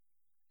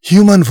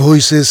Human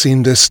Voices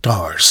in the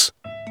Stars.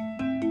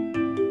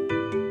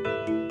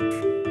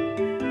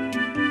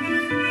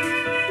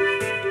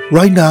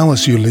 Right now,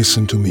 as you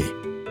listen to me,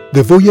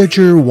 the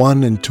Voyager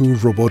 1 and 2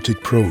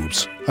 robotic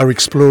probes are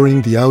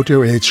exploring the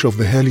outer edge of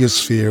the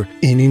heliosphere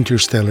in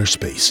interstellar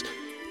space,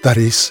 that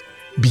is,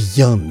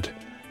 beyond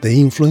the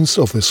influence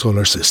of the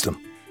solar system.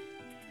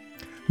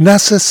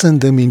 NASA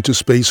sent them into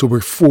space over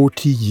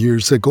 40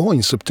 years ago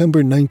in September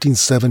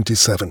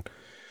 1977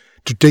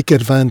 to take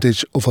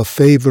advantage of a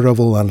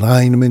favorable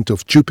alignment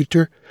of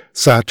Jupiter,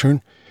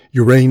 Saturn,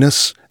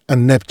 Uranus,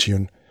 and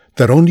Neptune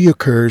that only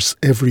occurs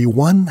every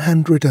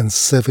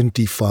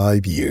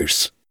 175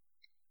 years.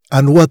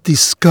 And what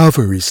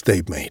discoveries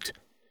they've made!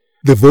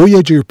 The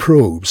Voyager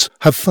probes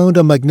have found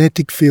a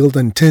magnetic field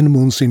and 10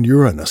 moons in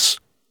Uranus,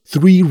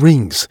 3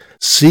 rings,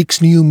 6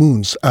 new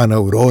moons and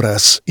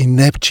auroras in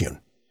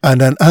Neptune,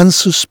 and an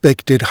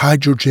unsuspected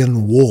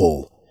hydrogen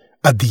wall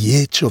at the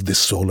edge of the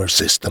solar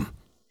system.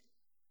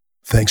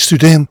 Thanks to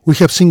them, we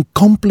have seen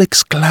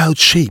complex cloud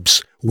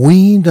shapes,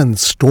 wind and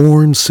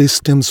storm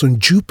systems on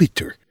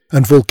Jupiter,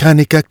 and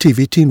volcanic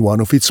activity in one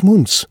of its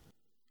moons,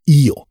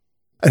 Io.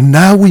 And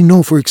now we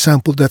know, for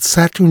example, that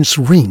Saturn's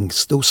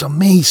rings, those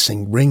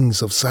amazing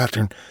rings of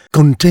Saturn,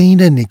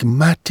 contain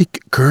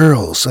enigmatic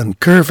curls and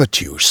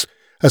curvatures,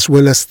 as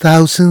well as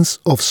thousands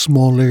of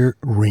smaller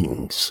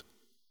rings.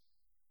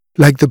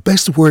 Like the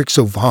best works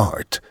of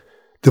art,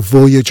 the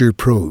Voyager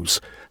probes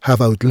have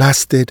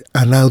outlasted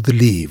and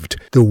outlived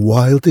the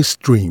wildest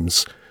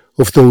dreams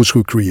of those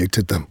who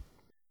created them.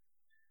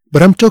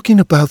 But I'm talking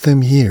about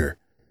them here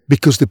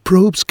because the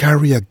probes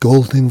carry a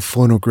golden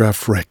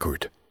phonograph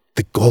record,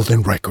 the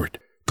Golden Record,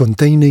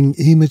 containing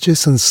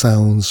images and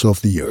sounds of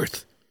the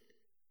Earth.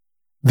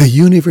 The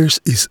universe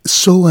is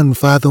so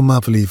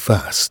unfathomably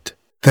vast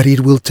that it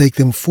will take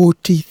them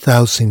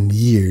 40,000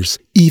 years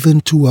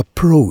even to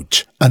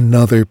approach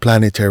another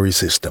planetary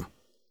system.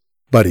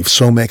 But if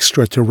some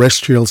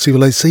extraterrestrial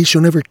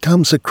civilization ever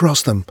comes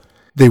across them,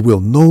 they will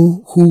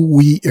know who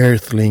we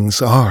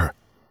Earthlings are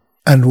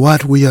and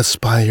what we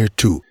aspire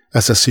to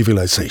as a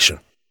civilization,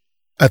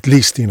 at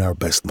least in our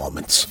best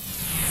moments.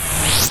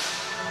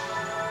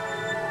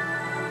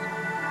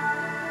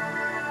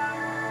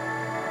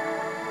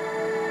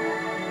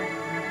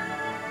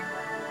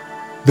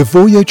 The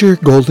Voyager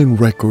Golden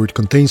Record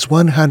contains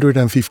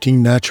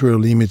 115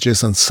 natural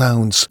images and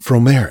sounds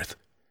from Earth,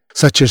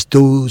 such as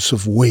those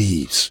of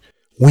waves,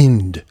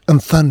 wind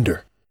and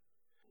thunder,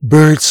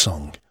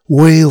 birdsong,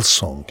 whale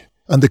song,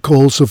 and the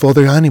calls of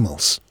other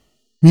animals,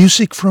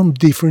 music from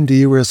different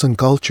eras and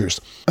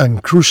cultures,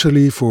 and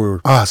crucially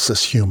for us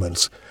as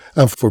humans,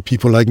 and for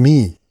people like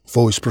me,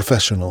 voice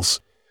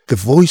professionals, the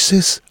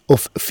voices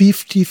of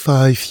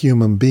 55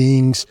 human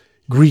beings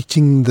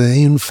greeting the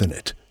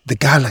infinite, the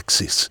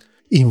galaxies,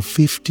 in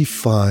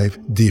 55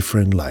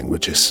 different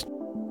languages.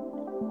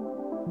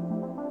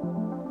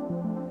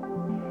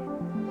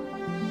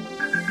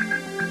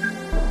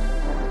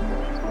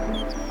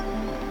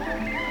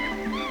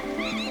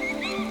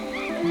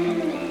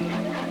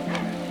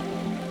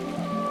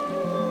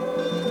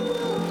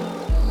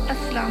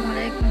 अस्सलाम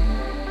वालेकुम।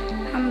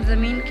 हम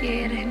ज़मीन के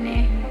रहने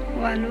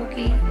वालों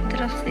की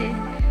तरफ से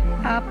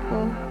आपको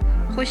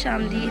खुश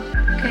आमदीद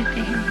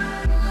कहते हैं।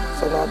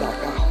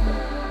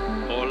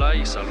 Hola y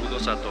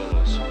saludos a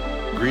todos.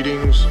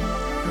 Greetings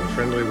and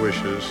friendly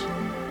wishes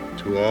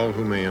to all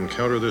who may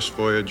encounter this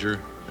Voyager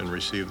and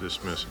receive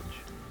this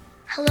message.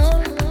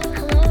 Hello.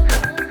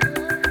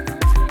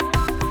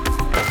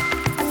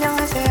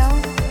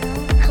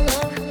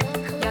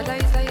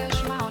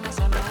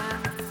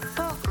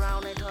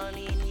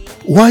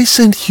 Why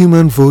send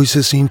human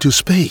voices into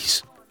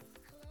space?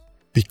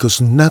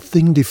 Because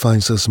nothing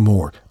defines us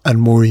more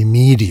and more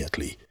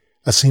immediately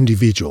as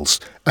individuals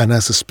and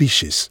as a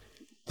species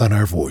than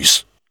our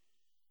voice.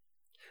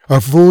 Our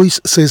voice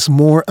says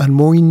more and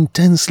more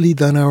intensely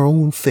than our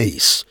own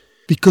face,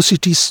 because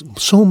it is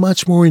so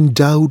much more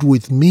endowed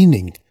with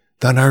meaning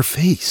than our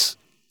face.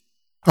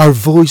 Our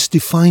voice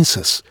defines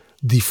us,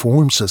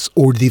 deforms us,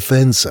 or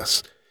defends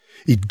us.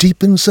 It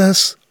deepens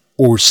us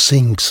or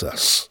sinks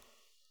us.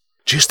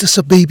 Just as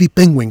a baby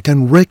penguin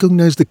can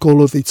recognize the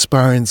call of its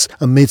parents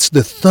amidst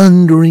the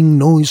thundering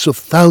noise of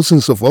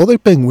thousands of other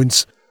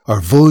penguins,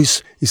 our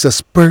voice is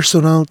as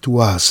personal to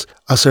us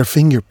as our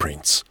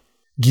fingerprints.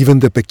 Given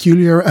the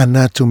peculiar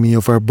anatomy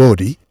of our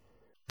body,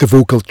 the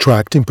vocal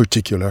tract in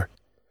particular,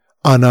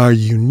 and our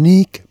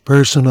unique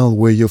personal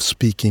way of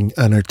speaking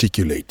and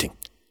articulating.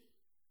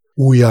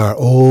 We are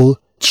all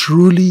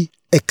truly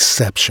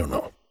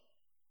exceptional.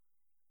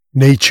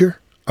 Nature,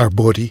 our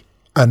body,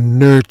 and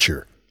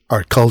nurture,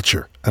 our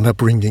culture and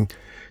upbringing,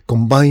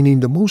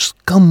 combining the most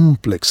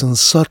complex and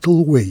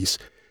subtle ways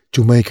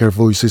to make our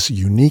voices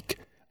unique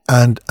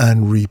and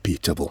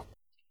unrepeatable.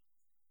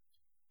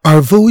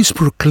 Our voice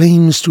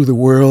proclaims to the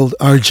world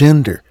our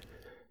gender,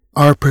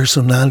 our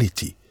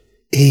personality,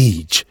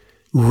 age,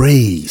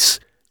 race,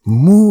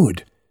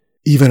 mood,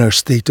 even our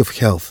state of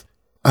health,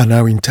 and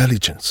our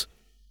intelligence.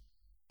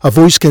 A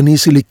voice can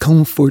easily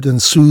comfort and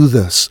soothe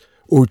us,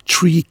 or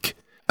trick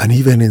and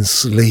even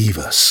enslave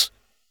us.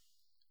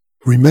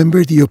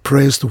 Remember the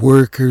oppressed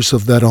workers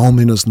of that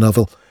ominous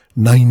novel,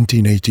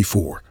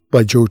 1984,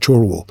 by George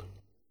Orwell.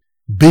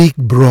 Big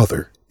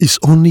Brother is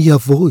only a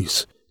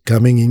voice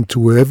coming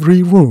into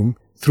every room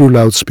through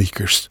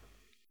loudspeakers.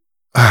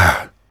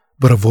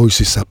 But a voice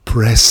is a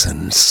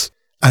presence,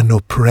 an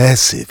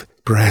oppressive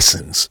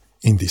presence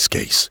in this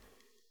case.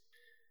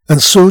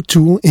 And so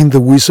too in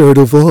The Wizard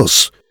of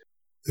Oz.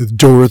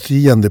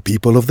 Dorothy and the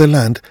people of the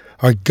land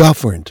are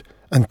governed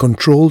and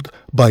controlled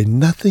by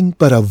nothing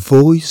but a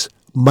voice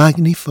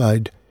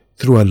magnified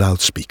through a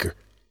loudspeaker.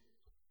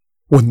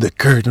 When the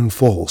curtain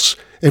falls,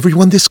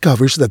 everyone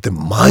discovers that the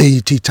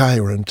mighty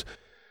tyrant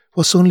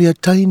was only a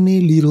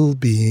tiny little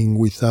being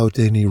without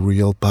any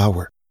real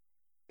power.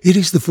 It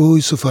is the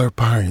voice of our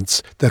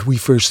parents that we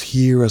first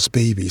hear as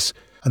babies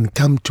and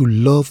come to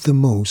love the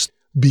most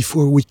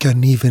before we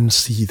can even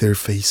see their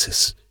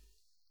faces.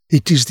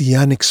 It is the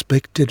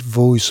unexpected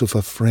voice of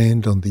a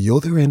friend on the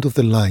other end of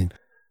the line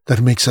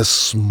that makes us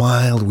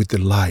smile with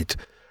delight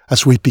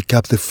as we pick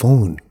up the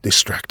phone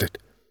distracted.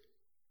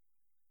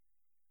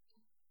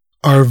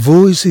 Our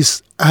voice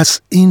is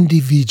as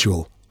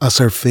individual as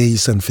our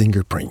face and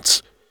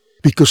fingerprints,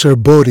 because our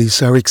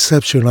bodies are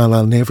exceptional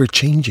and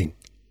ever-changing.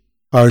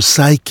 Our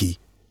psyche,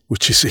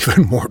 which is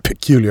even more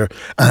peculiar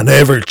and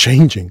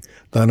ever-changing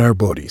than our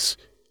bodies,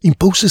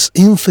 imposes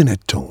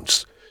infinite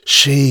tones,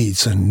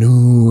 shades and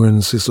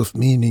nuances of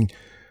meaning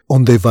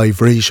on the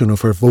vibration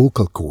of our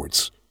vocal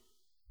cords.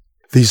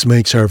 This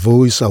makes our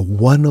voice a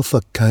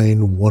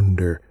one-of-a-kind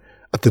wonder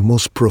at the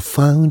most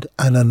profound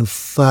and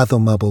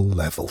unfathomable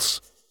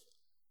levels.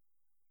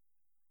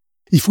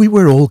 If we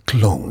were all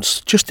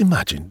clones, just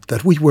imagine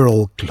that we were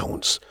all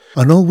clones,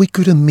 and all we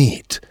could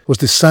emit was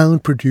the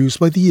sound produced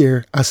by the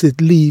air as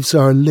it leaves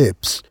our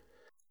lips.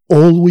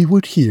 All we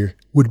would hear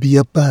would be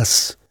a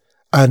buzz,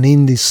 an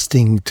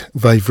indistinct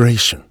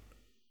vibration.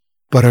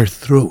 But our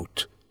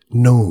throat,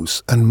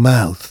 nose, and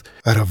mouth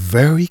are a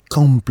very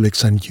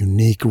complex and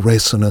unique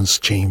resonance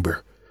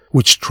chamber,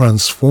 which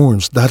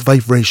transforms that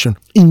vibration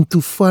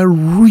into far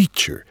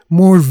richer,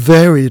 more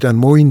varied, and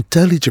more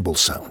intelligible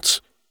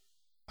sounds.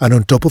 And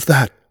on top of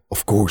that,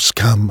 of course,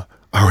 come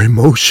our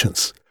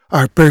emotions,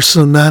 our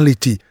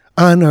personality,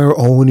 and our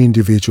own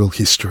individual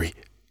history.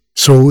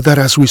 So that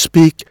as we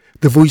speak,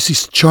 the voice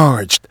is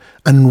charged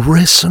and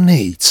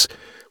resonates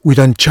with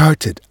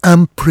uncharted,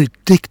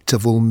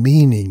 unpredictable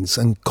meanings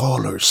and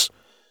colors,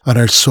 and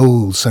our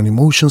souls and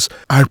emotions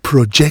are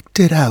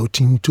projected out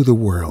into the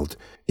world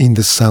in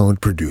the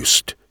sound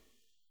produced.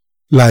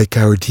 Like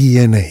our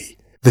DNA,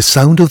 the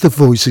sound of the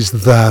voice is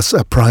thus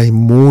a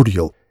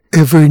primordial,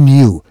 ever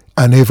new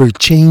and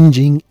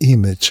ever-changing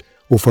image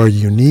of our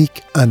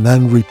unique and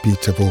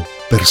unrepeatable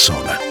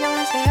persona.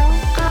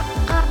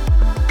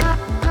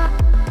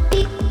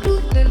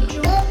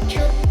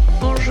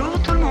 Bonjour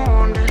tout le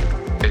monde.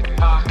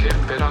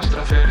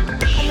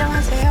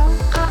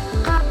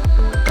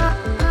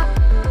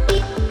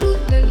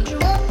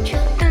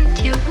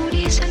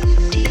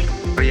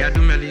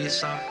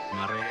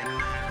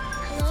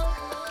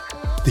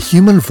 The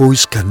human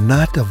voice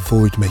cannot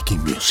avoid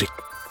making music.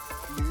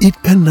 It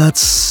cannot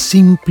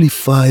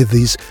simplify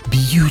this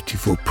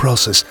beautiful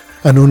process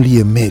and only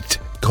emit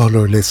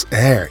colorless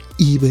air,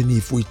 even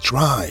if we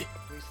try.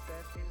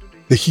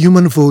 The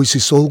human voice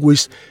is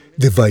always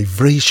the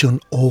vibration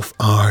of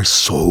our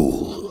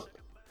soul,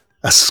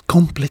 as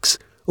complex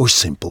or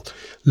simple,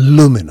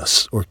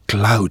 luminous or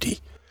cloudy,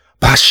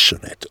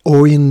 passionate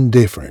or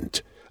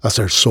indifferent as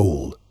our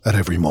soul at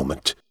every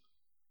moment.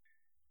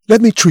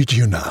 Let me treat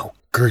you now,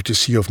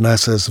 courtesy of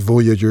NASA's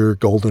Voyager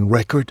Golden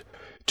Record,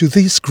 to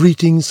these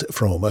greetings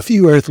from a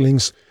few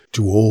Earthlings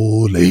to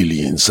all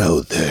aliens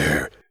out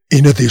there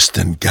in a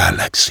distant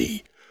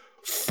galaxy,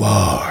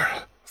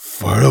 far,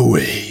 far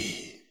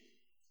away.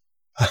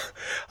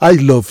 I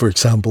love, for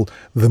example,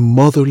 the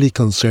motherly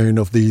concern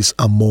of this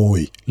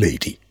Amoy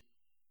lady.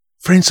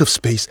 Friends of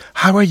space,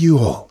 how are you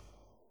all?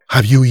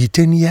 Have you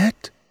eaten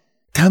yet?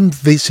 Come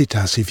visit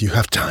us if you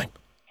have time.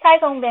 太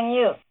空朋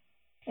友，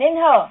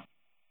您好，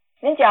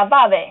您食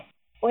饱未？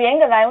有闲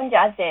就来阮遮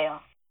坐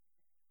哦。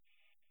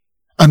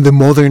 And the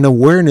modern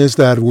awareness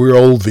that we're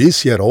all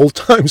busy at all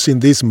times in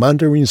this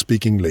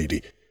Mandarin-speaking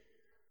lady.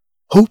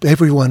 Hope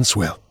everyone's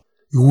well.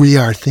 We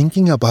are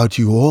thinking about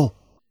you all.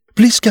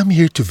 Please come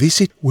here to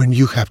visit when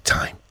you have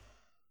time.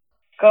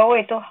 各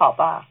位都好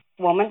吧？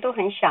我们都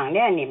很想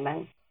念你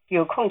们，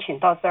有空请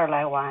到这儿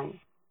来玩。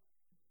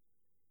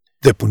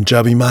 The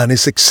Punjabi man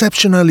is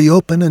exceptionally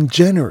open and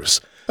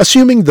generous,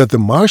 assuming that the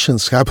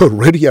Martians have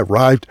already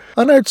arrived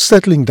and are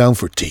settling down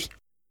for tea.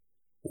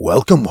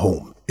 Welcome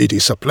home. It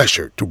is a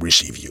pleasure to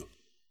receive you.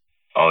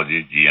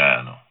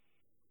 Audigiano.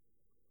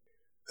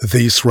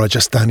 This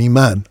Rajasthani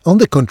man, on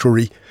the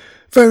contrary,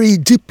 very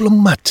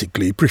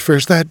diplomatically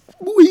prefers that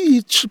we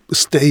each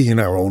stay in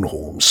our own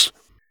homes.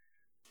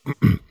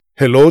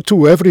 Hello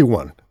to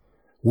everyone.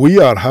 We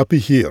are happy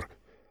here,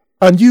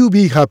 and you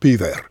be happy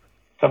there.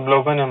 सब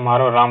लोगों ने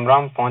मारो राम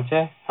राम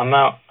पहुंचे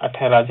हमें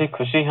अठे राजी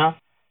खुशी हाँ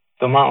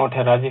तुम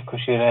उठे राजी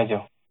खुशी रह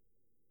जाओ.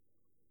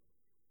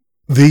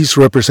 This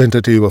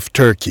representative of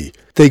Turkey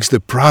takes the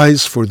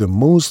prize for the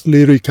most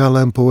lyrical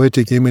and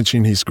poetic image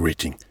in his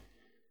greeting.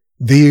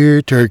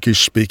 Dear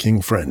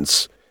Turkish-speaking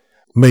friends,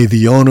 may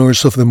the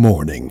honors of the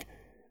morning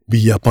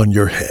be upon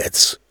your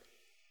heads.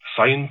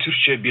 Sayın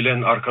Türkçe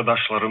bilen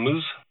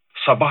arkadaşlarımız,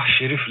 sabah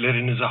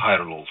şeriflerinize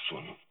hayırlı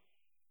olsun.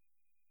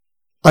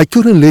 I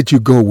couldn't let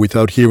you go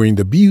without hearing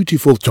the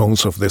beautiful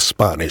tones of the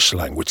Spanish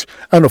language.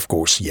 And of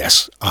course,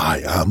 yes,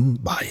 I am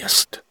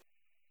biased.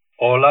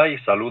 Hola y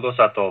saludos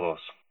a todos.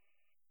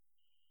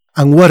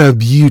 And what a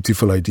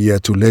beautiful idea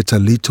to let a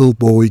little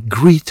boy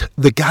greet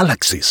the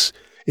galaxies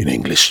in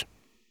English.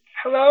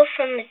 Hello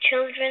from the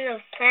children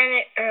of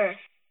planet Earth.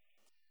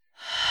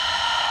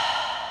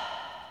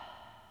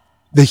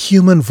 The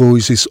human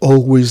voice is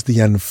always the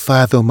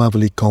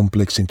unfathomably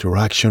complex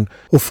interaction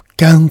of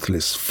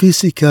countless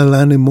physical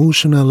and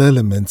emotional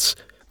elements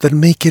that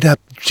make it a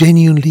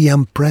genuinely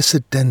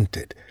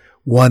unprecedented,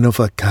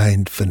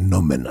 one-of-a-kind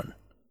phenomenon.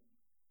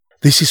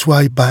 This is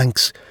why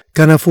banks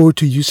can afford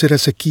to use it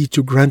as a key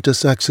to grant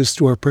us access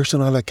to our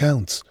personal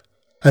accounts.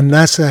 And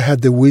NASA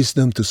had the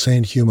wisdom to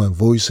send human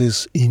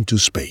voices into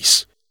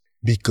space,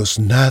 because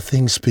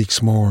nothing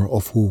speaks more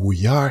of who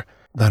we are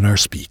than our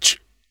speech.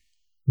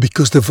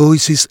 Because the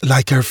voice is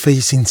like our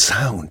face in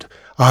sound,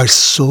 our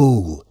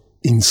soul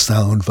in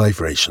sound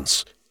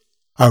vibrations,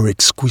 our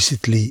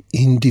exquisitely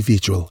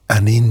individual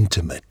and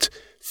intimate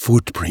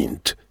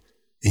footprint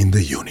in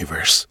the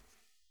universe.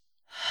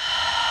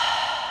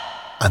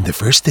 And the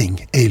first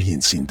thing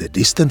aliens in the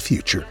distant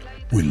future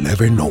will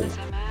ever know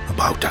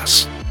about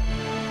us.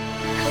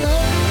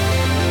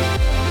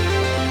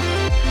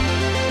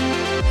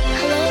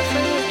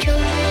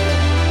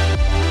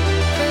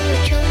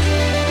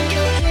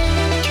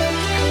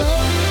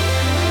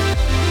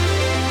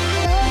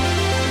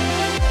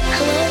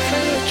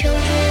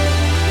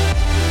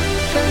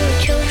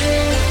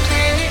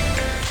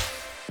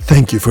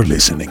 Thank you for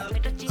listening.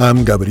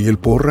 I'm Gabriel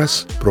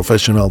Porras,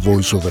 professional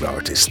voiceover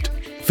artist.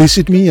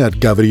 Visit me at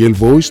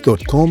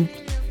gabrielvoice.com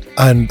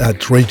and at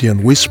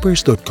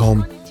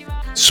radiantwhispers.com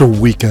so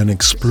we can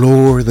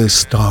explore the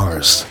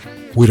stars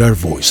with our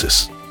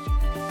voices.